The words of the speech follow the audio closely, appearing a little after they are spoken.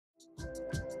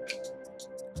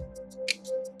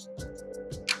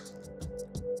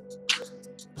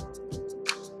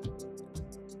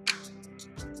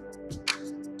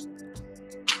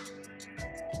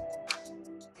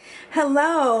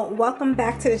Hello, welcome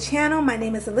back to the channel. My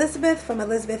name is Elizabeth from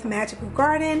Elizabeth Magical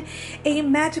Garden, a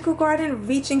magical garden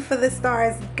reaching for the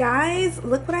stars. Guys,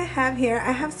 look what I have here.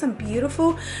 I have some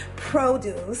beautiful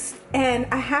produce, and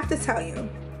I have to tell you,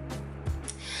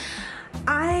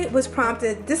 I was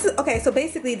prompted. So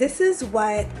basically this is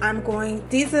what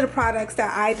these are the products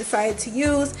that I decided to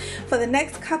use for the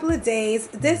next couple of days.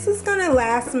 This is gonna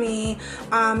last me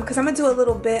because I'm gonna do a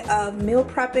little bit of meal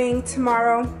prepping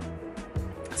tomorrow.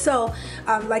 So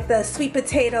like the sweet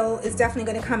potato is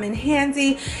definitely going to come in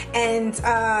handy, and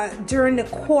during the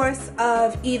course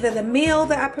of either the meal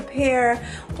that I prepare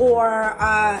or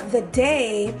the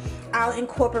day, I'll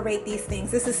incorporate these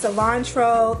things. This is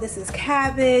cilantro, this is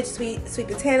cabbage, sweet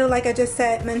potato like I just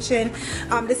mentioned.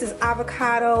 This is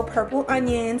avocado, purple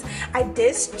onions. I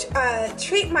did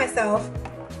treat myself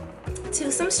to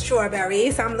some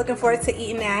strawberries, so I'm looking forward to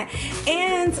eating that,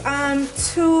 and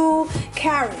 2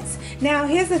 carrots. Now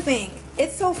here's the thing,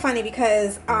 it's so funny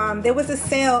because there was a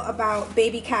sale about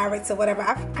baby carrots or whatever.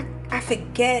 I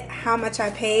forget how much I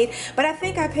paid, but I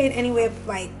think I paid anywhere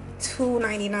like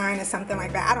 $2.99 or something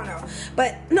like that. I don't know,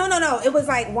 but no, it was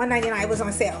like $1.99. It was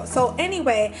on sale. So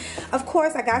anyway, of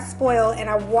course I got spoiled and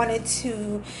I wanted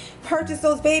to purchase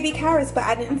those baby carrots, but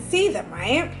I didn't see them,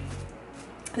 right?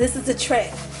 This is the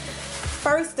trick.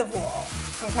 First of all,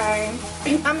 okay,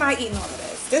 I'm not eating all of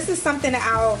this. This is something that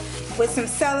I'll, with some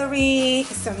celery,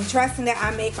 some dressing that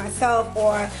I make myself,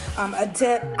 or a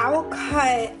dip, I will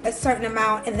cut a certain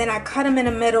amount and then I cut them in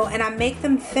the middle and I make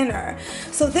them thinner.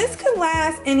 So this could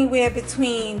last anywhere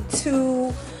between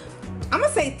 2, I'm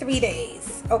gonna say 3 days.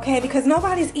 Okay, because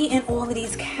nobody's eating all of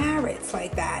these carrots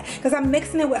like that, because I'm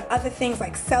mixing it with other things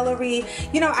like celery.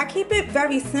 You know, I keep it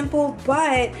very simple,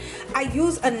 but I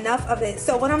use enough of it.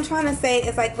 So what I'm trying to say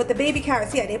is, like with the baby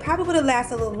carrots, yeah, they probably would have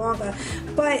lasted a little longer,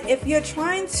 but if you're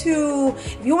trying to,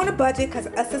 if you want a budget, because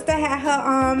a sister had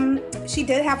her, she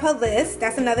did have her list.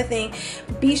 That's another thing.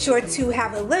 Be sure to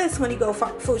have a list when you go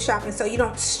food shopping so you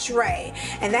don't stray,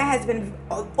 and that has been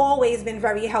always been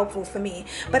very helpful for me.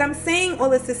 But I'm saying all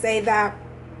this to say that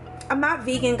I'm not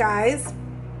vegan, guys.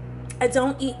 I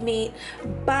don't eat meat,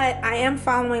 but I am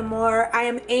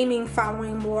aiming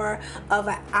following more of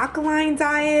an alkaline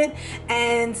diet.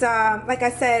 And like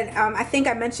I said,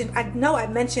 I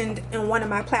mentioned in one of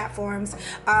my platforms,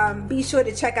 be sure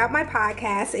to check out my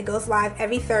podcast. It goes live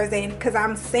every Thursday, because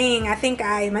I think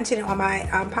I mentioned it on my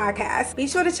podcast. Be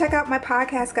sure to check out my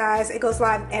podcast, guys. It goes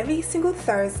live every single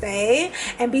Thursday,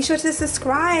 and be sure to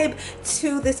subscribe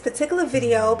to this particular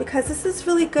video, because this is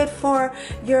really good for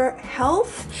your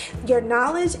health, your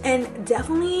knowledge, and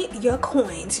definitely your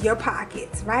coins, your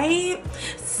pockets, right?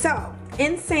 So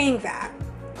in saying that,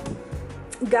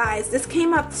 guys, this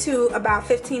came up to about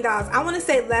 $15. I want to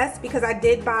say less, because I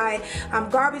did buy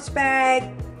garbage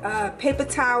bag, paper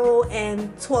towel,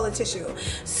 and toilet tissue.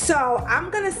 So I'm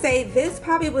gonna say this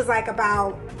probably was like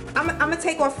about, I'm gonna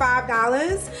take off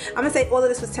 $5. I'm gonna say all of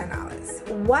this was $10.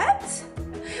 What?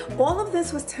 All of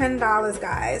this was $10,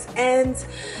 guys. And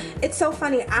it's so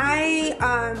funny, I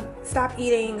stopped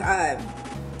eating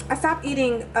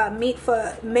meat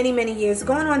for many years,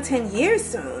 going on 10 years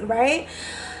soon, right?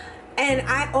 And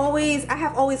I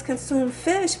have always consumed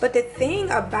fish, but the thing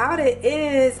about it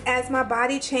is, as my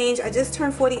body changed, I just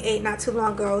turned 48 not too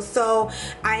long ago, so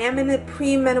I am in the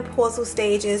premenopausal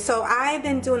stages. So I've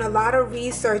been doing a lot of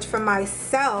research for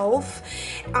myself,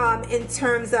 in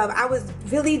terms of, I was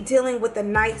really dealing with the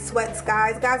night sweats,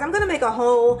 guys. I'm gonna make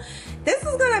this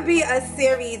is gonna be a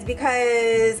series,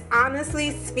 because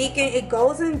honestly speaking, it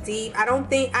goes in deep.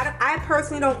 I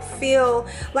personally don't feel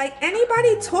like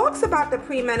anybody talks about the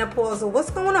premenopausal. What's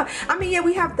going on? I mean, yeah,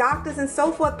 we have doctors and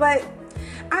so forth, but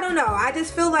I don't know. I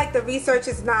just feel like the research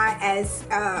is not as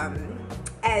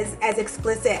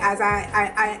explicit as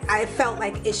I felt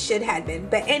like it should have been.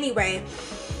 But anyway,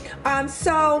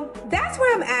 so that's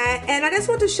where I'm at, and I just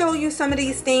want to show you some of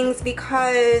these things,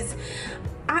 because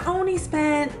I only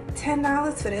spent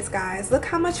 $10 for this, guys. Look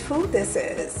how much food this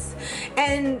is.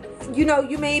 And you know,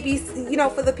 you may be,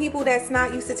 for the people that's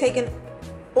not used to taking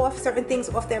off certain things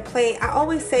off their plate, I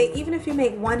always say, even if you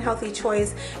make one healthy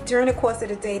choice during the course of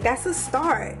the day, that's a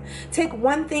start. Take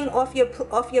one thing off your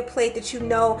plate that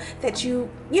you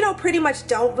pretty much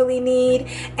don't really need,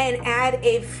 and add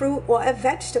a fruit or a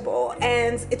vegetable,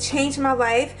 and it changed my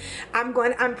life. I'm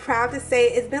proud to say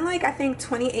it's been like, I think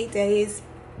 28 days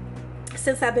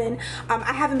since I've been,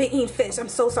 I haven't been eating fish. I'm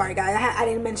so sorry, guys. I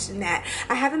didn't mention that.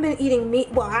 I haven't been eating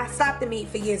meat. Well, I stopped the meat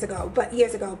for years ago, but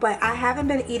I haven't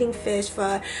been eating fish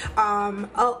for a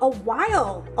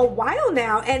while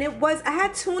now. And I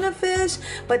had tuna fish,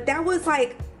 but that was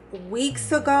like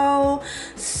weeks ago.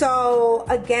 So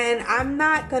again, I'm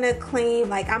not gonna claim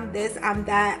like I'm this, I'm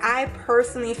that. I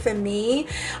personally, for me,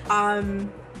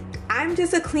 I'm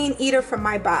just a clean eater for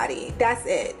my body. That's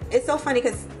it. It's so funny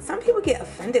because some people get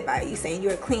offended by you saying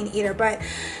you're a clean eater, but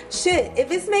shit, if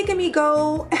it's making me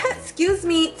go, excuse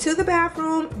me, to the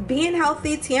bathroom, being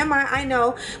healthy, TMI, I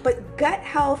know, but gut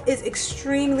health is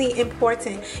extremely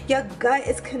important. Your gut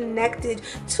is connected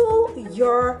to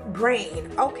your brain,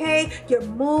 okay? Your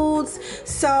moods.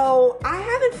 So I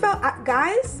haven't felt,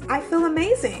 guys, I feel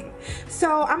amazing.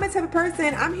 So I'm a type of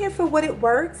person, I'm here for what it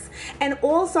works. And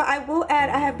also I will add,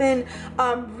 I have been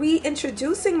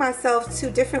reintroducing myself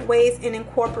to different ways in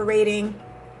incorporating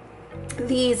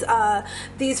these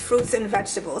fruits and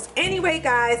vegetables. Anyway,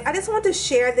 guys, I just want to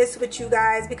share this with you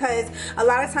guys because a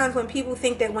lot of times when people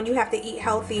think that when you have to eat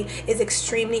healthy is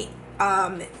extremely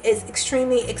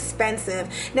expensive.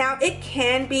 Now it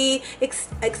can be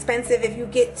expensive if you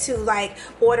get to like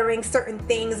ordering certain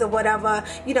things or whatever,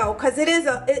 you know, because it is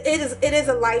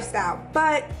a lifestyle.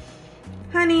 But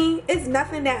honey, it's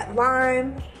nothing that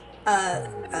lime,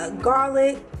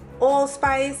 garlic,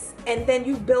 allspice, and then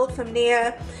you build from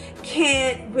there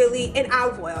can't really, and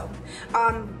olive oil.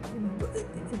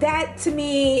 That to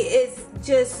me is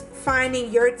just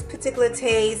finding your particular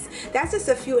taste. That's just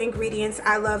a few ingredients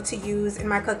I love to use in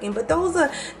my cooking, but those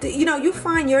are, you know, you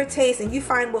find your taste and you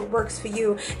find what works for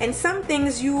you, and some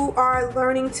things you are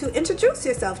learning to introduce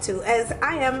yourself to, as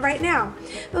I am right now.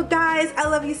 So guys, I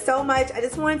love you so much. I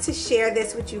just wanted to share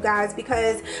this with you guys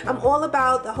because I'm all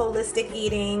about the holistic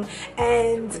eating,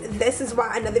 and this is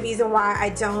why, another reason why I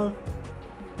don't,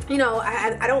 you know,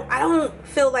 I don't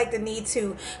feel like the need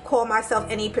to call myself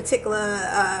any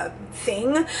particular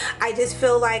thing. I just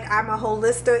feel like I'm a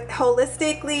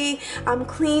holistically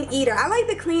clean eater. I like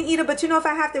the clean eater, but you know, if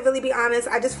I have to really be honest,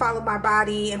 I just follow my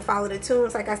body and follow the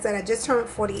tunes. Like I said, I just turned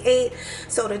 48,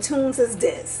 so the tunes is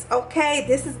this. Okay,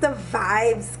 this is the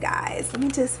vibes, guys. Let me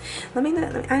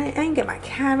I didn't get my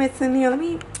carrots in here. Let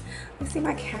me see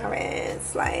my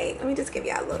carrots. Like, let me just give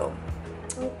you a little.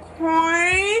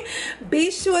 Okay,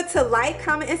 be sure to like,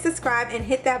 comment, and subscribe, and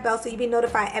hit that bell so you'll be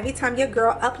notified every time your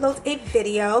girl uploads a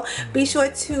video. Be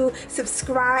sure to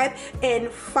subscribe and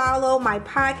follow my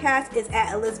podcast. It's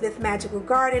at Elizabeth Magical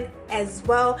Garden as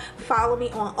well. Follow me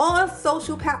on all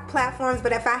social platforms,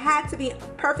 but if I had to be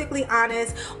perfectly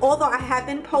honest, although I have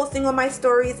been posting on my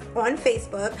stories on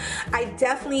Facebook, I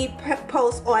definitely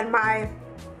post on my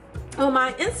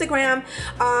Instagram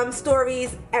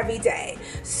stories every day.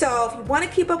 So if you want to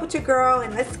keep up with your girl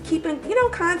and let's keep in, you know,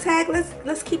 contact,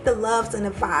 let's keep the loves and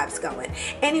the vibes going.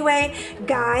 Anyway,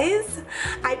 guys,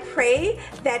 I pray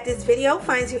that this video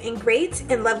finds you in great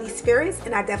and lovely spirits,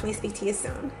 and I definitely speak to you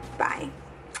soon. Bye.